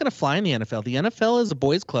 that's not going to fly in the NFL. The NFL is a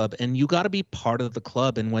boys' club, and you got to be part of the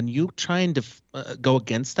club. And when you try and go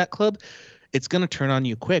against that club, it's going to turn on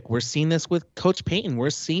you quick. We're seeing this with Coach Payton. We're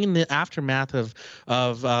seeing the aftermath of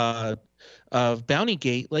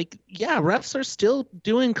Bountygate. Like, yeah, refs are still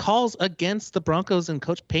doing calls against the Broncos and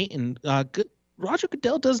Coach Payton. Roger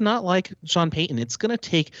Goodell does not like Sean Payton. It's going to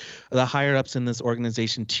take the higher ups in this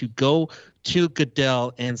organization to go to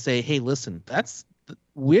Goodell and say, hey, listen,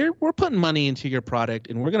 we're putting money into your product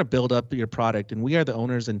and we're going to build up your product and we are the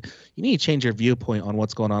owners and you need to change your viewpoint on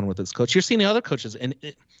what's going on with this coach. You're seeing the other coaches and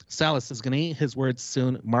Salas is going to eat his words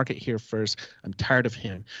soon. Mark it here first. I'm tired of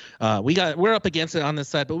him. We're up against it on this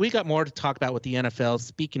side, but we got more to talk about with the NFL.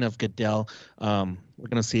 Speaking of Goodell, we're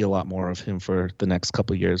going to see a lot more of him for the next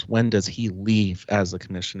couple of years. When does he leave as the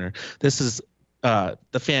commissioner? This is the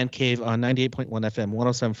Fan Cave on 98.1 FM,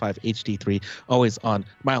 107.5 HD3, always on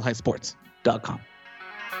milehighsports.com.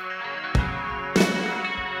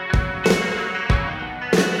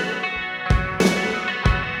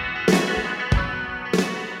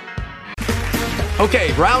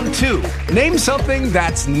 Okay, round two. Name something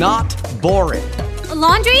that's not boring. A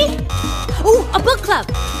laundry? Ooh, a book club.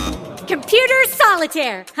 Computer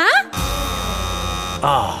solitaire, huh?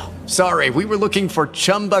 Ah, oh, sorry, we were looking for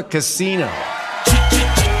Chumba Casino.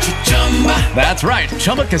 That's right,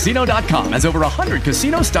 ChumbaCasino.com has over 100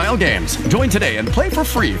 casino-style games. Join today and play for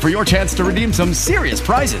free for your chance to redeem some serious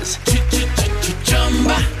prizes.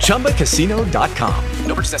 ChumbaCasino.com.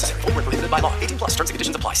 No purchase necessary. Void where prohibited by law. 18+ terms and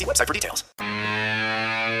conditions apply. See website for details.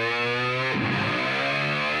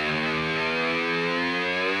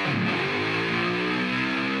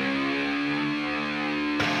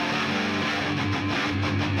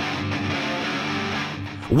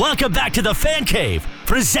 Welcome back to the Fan Cave,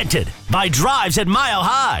 presented by Drives at Mile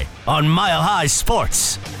High on Mile High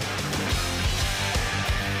Sports.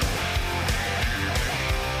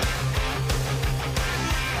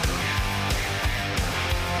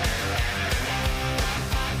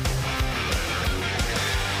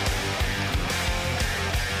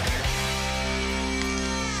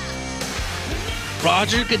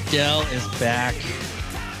 Roger Goodell is back.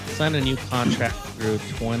 Signed a new contract through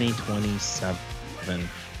 2027.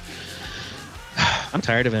 I'm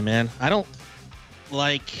tired of it, man. I don't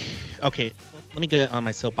like. Okay, let me get on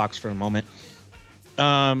my soapbox for a moment.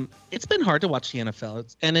 It's been hard to watch the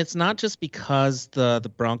NFL, and it's not just because the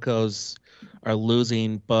Broncos are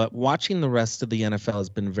losing, but watching the rest of the NFL has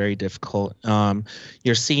been very difficult.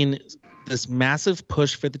 You're seeing this massive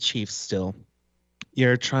push for the Chiefs still.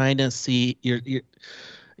 You're trying to see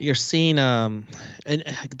you're seeing and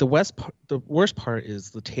the worst part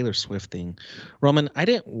is the Taylor Swift thing. Roman, I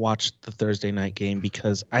didn't watch the Thursday night game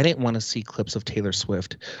because I didn't want to see clips of Taylor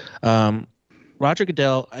Swift. Roger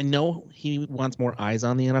Goodell, I know he wants more eyes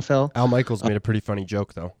on the NFL. Al Michaels made a pretty funny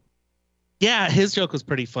joke though. Yeah, his joke was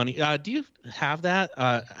pretty funny. Do you have that?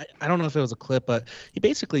 I don't know if it was a clip, but he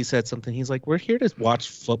basically said something. He's like, we're here to watch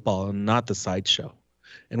football and not the sideshow.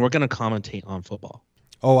 And we're going to commentate on football.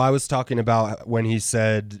 Oh, I was talking about when he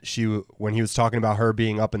said when he was talking about her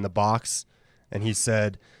being up in the box, and he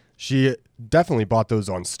said she definitely bought those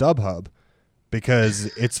on StubHub, because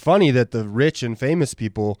it's funny that the rich and famous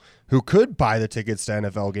people who could buy the tickets to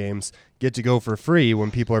NFL games get to go for free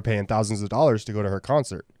when people are paying thousands of dollars to go to her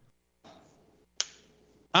concert.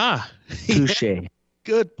 Touche.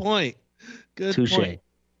 Good point. Good Touche. point.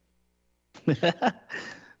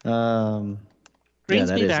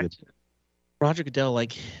 Brings me back to Roger Goodell.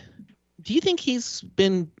 Like, do you think he's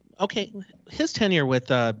been okay? His tenure with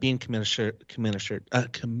being commissioner.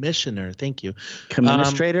 Thank you.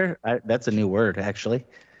 Comministrator. That's a new word, actually.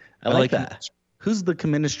 I like that. Who's the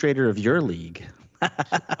comministrator of your league?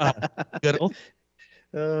 Goodell.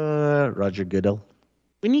 Roger Goodell.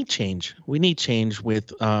 We need change. We need change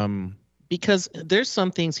with because there's some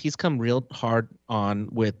things he's come real hard on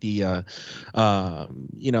with the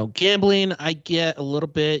gambling. I get a little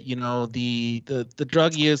bit, the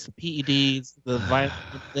drug use, the PEDs, the violence.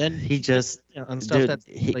 Then he just and stuff. Dude, that's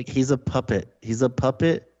like he's a puppet. He's a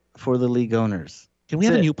puppet for the league owners. Can we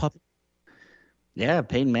have a new puppet? Yeah,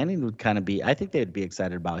 Peyton Manning would kind of be. I think they'd be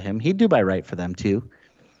excited about him. He'd do by right for them too.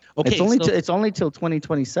 Okay, it's only till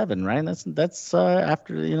 2027, right? That's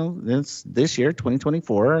after it's this year,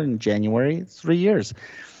 2024, in January. It's 3 years.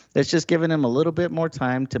 It's just giving him a little bit more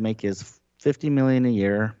time to make his $50 million a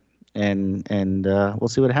year, and we'll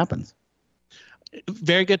see what happens.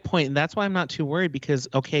 Very good point, and that's why I'm not too worried because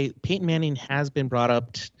Peyton Manning has been brought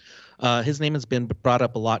up. His name has been brought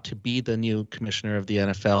up a lot to be the new commissioner of the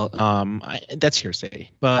NFL. That's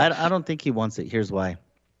hearsay, but I don't think he wants it. Here's why: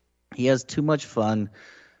 he has too much fun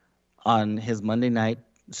on his Monday night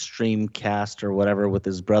streamcast or whatever with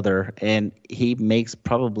his brother, and he makes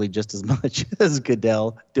probably just as much as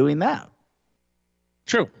Goodell doing that.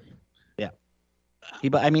 True. Yeah. He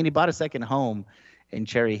bought a second home in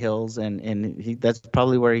Cherry Hills, and that's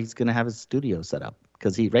probably where he's going to have his studio set up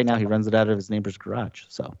because right now he runs it out of his neighbor's garage.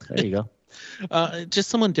 So there you go. Just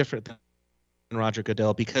someone different Roger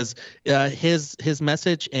Goodell, because his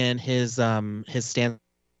message and his stance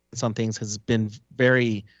on things has been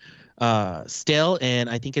very stale, and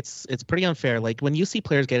I think it's pretty unfair. Like when you see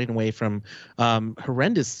players getting away from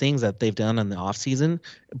horrendous things that they've done in the offseason,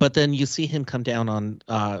 but then you see him come down on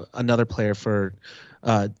another player for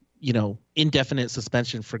indefinite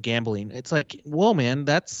suspension for gambling. It's like, whoa, man,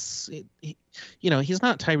 he's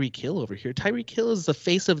not Tyreek Hill over here. Tyreek Hill is the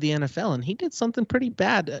face of the NFL, and he did something pretty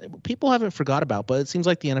bad. People haven't forgot about, but it seems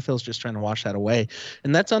like the NFL is just trying to wash that away,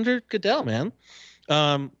 and that's under Goodell, man.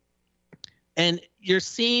 And you're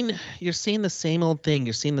seeing the same old thing.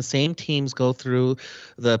 You're seeing the same teams go through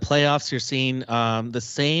the playoffs. You're seeing the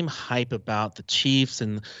same hype about the Chiefs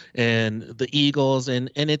and the Eagles,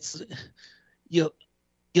 and it's you'll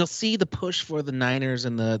see the push for the Niners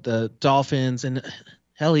and the Dolphins, and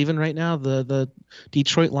hell, even right now the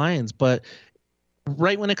Detroit Lions. But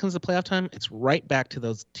right when it comes to playoff time, it's right back to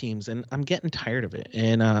those teams, and I'm getting tired of it.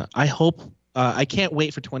 And I hope. I can't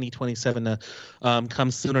wait for 2027 to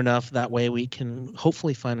come soon enough. That way we can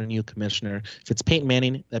hopefully find a new commissioner. If it's Peyton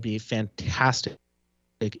Manning, that'd be fantastic.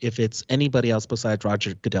 If it's anybody else besides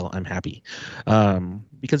Roger Goodell, I'm happy.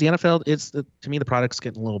 Because the NFL, to me, the product's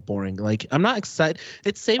getting a little boring. Like, I'm not excited.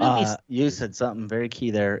 It's saving me. You said something very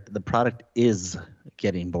key there. The product is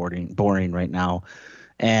getting boring right now.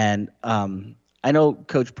 And I know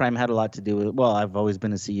Coach Prime had a lot to do with it. Well, I've always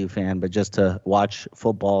been a CU fan, but just to watch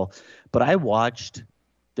football. But I watched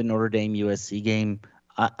the Notre Dame USC game.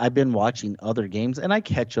 I've been watching other games, and I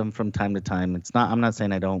catch them from time to time. I'm not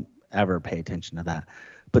saying I don't ever pay attention to that,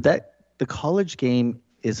 but the college game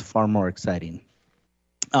is far more exciting.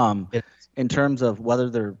 In terms of whether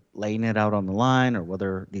they're laying it out on the line or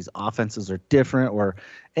whether these offenses are different,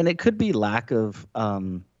 and it could be lack of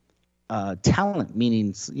talent,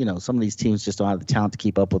 meaning some of these teams just don't have the talent to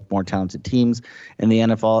keep up with more talented teams. In the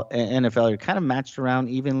NFL, you're kind of matched around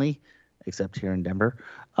evenly, except here in Denver,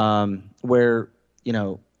 where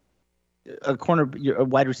a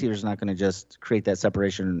wide receiver is not going to just create that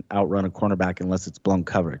separation and outrun a cornerback unless it's blown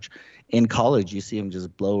coverage. In college, you see him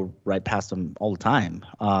just blow right past them all the time,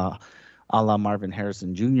 a la Marvin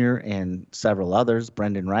Harrison Jr. and several others.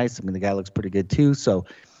 Brendan Rice, I mean, the guy looks pretty good too. So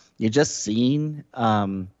you're just seeing.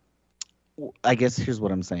 I guess here's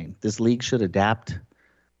what I'm saying. This league should adapt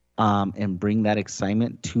and bring that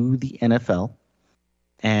excitement to the NFL.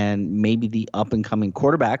 And maybe the up-and-coming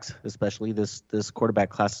quarterbacks, especially this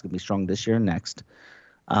quarterback class is going to be strong this year and next.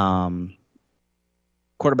 Quarterbacks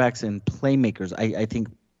and playmakers, I think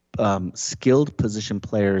skilled position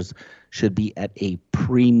players should be at a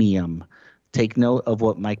premium. Take note of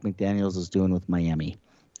what Mike McDaniels is doing with Miami.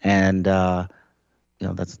 And,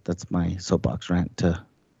 that's my soapbox rant to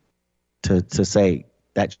say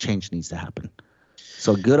that change needs to happen.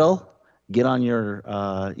 So Goodell, get on your,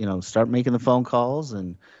 start making the phone calls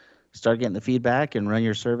and start getting the feedback and run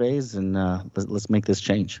your surveys, and let's make this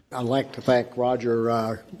change. I'd like to thank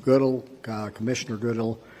Roger Goodell, Commissioner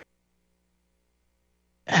Goodell.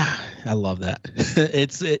 I love that.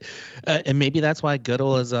 And maybe that's why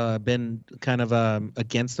Goodell has been kind of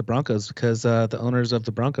against the Broncos, because the owners of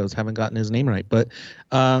the Broncos haven't gotten his name right. But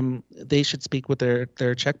they should speak with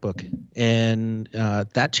their checkbook, and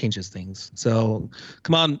that changes things. So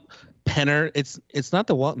come on, Penner. It's not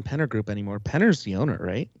the Walton Penner Group anymore. Penner's the owner,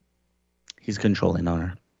 right? He's controlling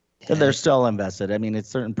owner. Yeah. They're still invested. I mean, it's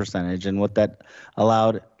a certain percentage, and what that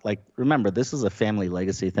allowed. Like, remember, this is a family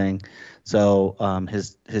legacy thing. So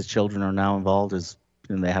his children are now involved,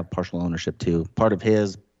 and they have partial ownership too. Part of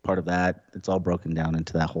his, part of that. It's all broken down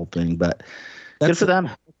into that whole thing. But good for them.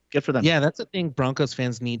 Good for them. Yeah, that's the thing Broncos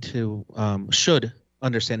fans need to should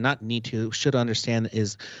understand. Not need to, should understand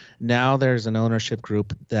is now there's an ownership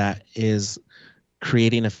group that is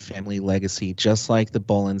creating a family legacy, just like the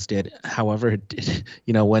Bolins did. However,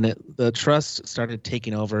 when the trust started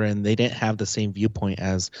taking over and they didn't have the same viewpoint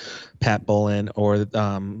as Pat Bolin, or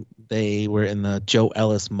they were in the Joe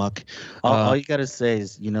Ellis muck. All you got to say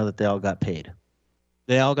is, that they all got paid.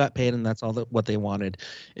 They all got paid, and that's all what they wanted.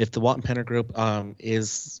 If the Walton Penner Group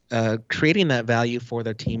is creating that value for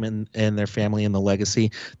their team and their family and the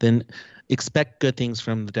legacy, then expect good things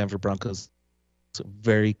from the Denver Broncos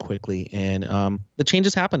very quickly. And the change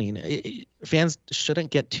is happening. Fans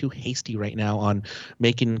shouldn't get too hasty right now on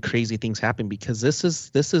making crazy things happen, because this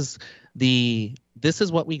is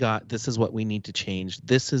what we got. This is what we need to change.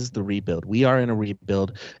 This is the rebuild. We are in a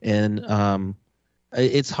rebuild, and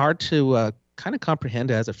it's hard to kind of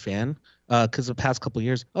comprehend as a fan, because the past couple of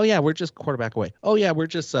years, oh yeah, we're just quarterback away. Oh yeah, we're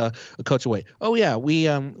just a coach away. Oh yeah,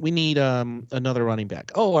 we need another running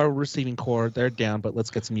back. Oh, our receiving core, they're down, but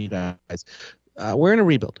let's get some new guys. we're in a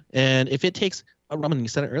rebuild. And if it takes, Roman, you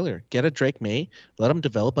said it earlier, get a Drake May, let him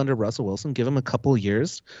develop under Russell Wilson, give him a couple of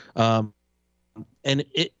years. And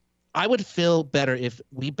I would feel better if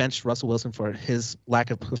we benched Russell Wilson for his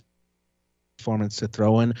lack of performance to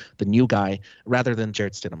throw in the new guy rather than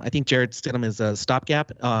Jarrett Stidham. I think Jarrett Stidham is a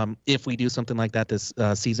stopgap. If we do something like that this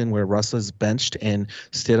season where Russ is benched and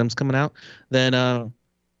Stidham's coming out, then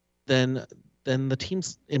the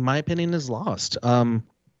team's, in my opinion, is lost.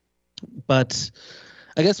 But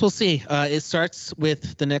I guess we'll see. It starts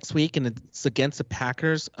with the next week, and it's against the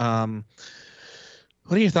Packers.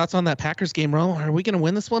 What are your thoughts on that Packers game, Ro? Are we going to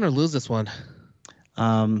win this one or lose this one?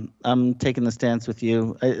 I'm taking the stance with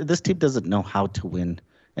you. This team doesn't know how to win,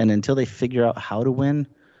 and until they figure out how to win,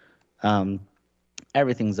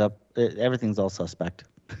 everything's all suspect.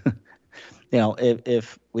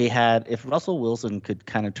 If Russell Wilson could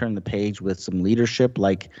kind of turn the page with some leadership,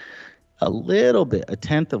 like a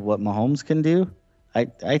tenth of what Mahomes can do,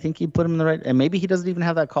 I think he'd put him in the right. And maybe he doesn't even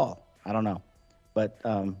have that call. I don't know, but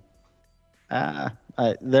they're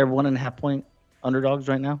 1.5 point underdogs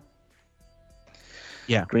right now.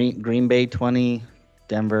 Yeah. Green Bay 20,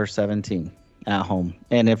 Denver 17 at home.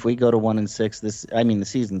 And if we go to 1-6, the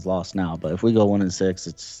season's lost now, but if we go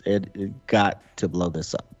 1-6, it got to blow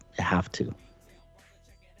this up. You have to.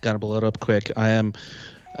 Got to blow it up quick. I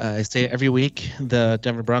say every week the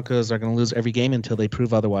Denver Broncos are going to lose every game until they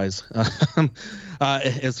prove otherwise.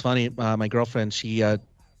 It's funny. My girlfriend, she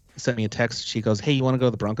sent me a text. She goes, "Hey, you want to go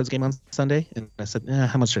to the Broncos game on Sunday?" And I said,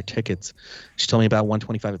 "How much are tickets?" She told me about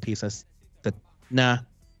 $125 a piece. I said, "Nah,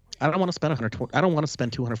 I don't want to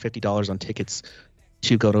spend $250 on tickets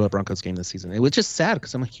to go to a Broncos game this season." It was just sad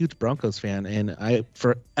because I'm a huge Broncos fan and I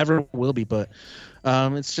forever will be. But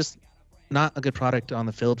it's just not a good product on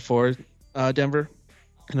the field for Denver,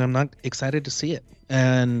 and I'm not excited to see it.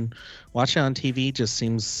 And watching it on TV just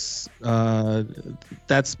seems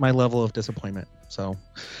that's my level of disappointment. So,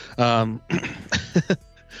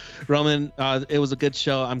 Roman, it was a good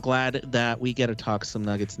show. I'm glad that we get to talk some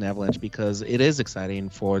Nuggets and Avalanche because it is exciting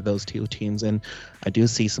for those two teams. And I do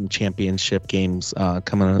see some championship games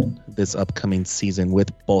coming on this upcoming season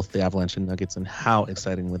with both the Avalanche and Nuggets. And how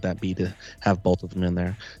exciting would that be to have both of them in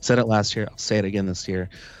there? Said it last year. I'll say it again this year.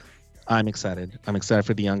 I'm excited. I'm excited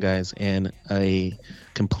for the young guys and a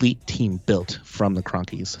complete team built from the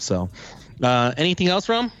Cronkies. So anything else,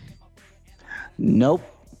 Rom? Nope.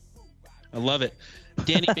 I love it.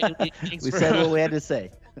 Danny Bailey, we said what we had to say.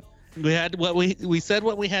 We said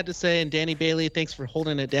what we had to say, and Danny Bailey, thanks for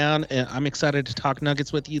holding it down. And I'm excited to talk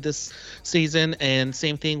Nuggets with you this season, and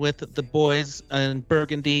same thing with the boys in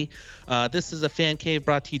Burgundy. This is a Fan Cave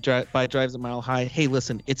brought to you by Drives a Mile High. Hey,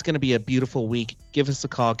 listen, it's going to be a beautiful week. Give us a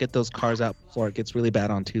call. Get those cars out before it gets really bad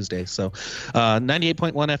on Tuesday. So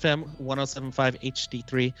 98.1 FM, 107.5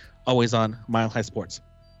 HD3, always on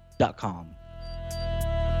milehighsports.com.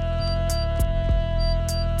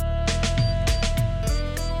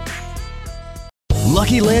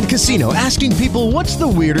 Lucky Land Casino, asking people, what's the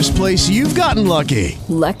weirdest place you've gotten lucky?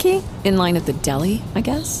 Lucky? In line at the deli, I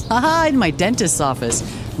guess? Aha, in my dentist's office.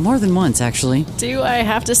 More than once, actually. Do I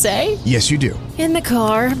have to say? Yes, you do. In the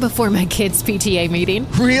car before my kids' PTA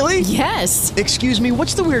meeting. Really? Yes. Excuse me,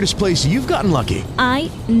 what's the weirdest place you've gotten lucky? I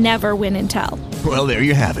never win and tell. Well, there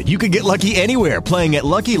you have it. You can get lucky anywhere, playing at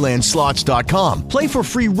LuckyLandSlots.com. Play for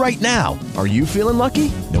free right now. Are you feeling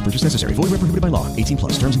lucky? No purchase necessary. Void where prohibited by law.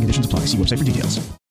 18+. Terms and conditions apply. See website for details.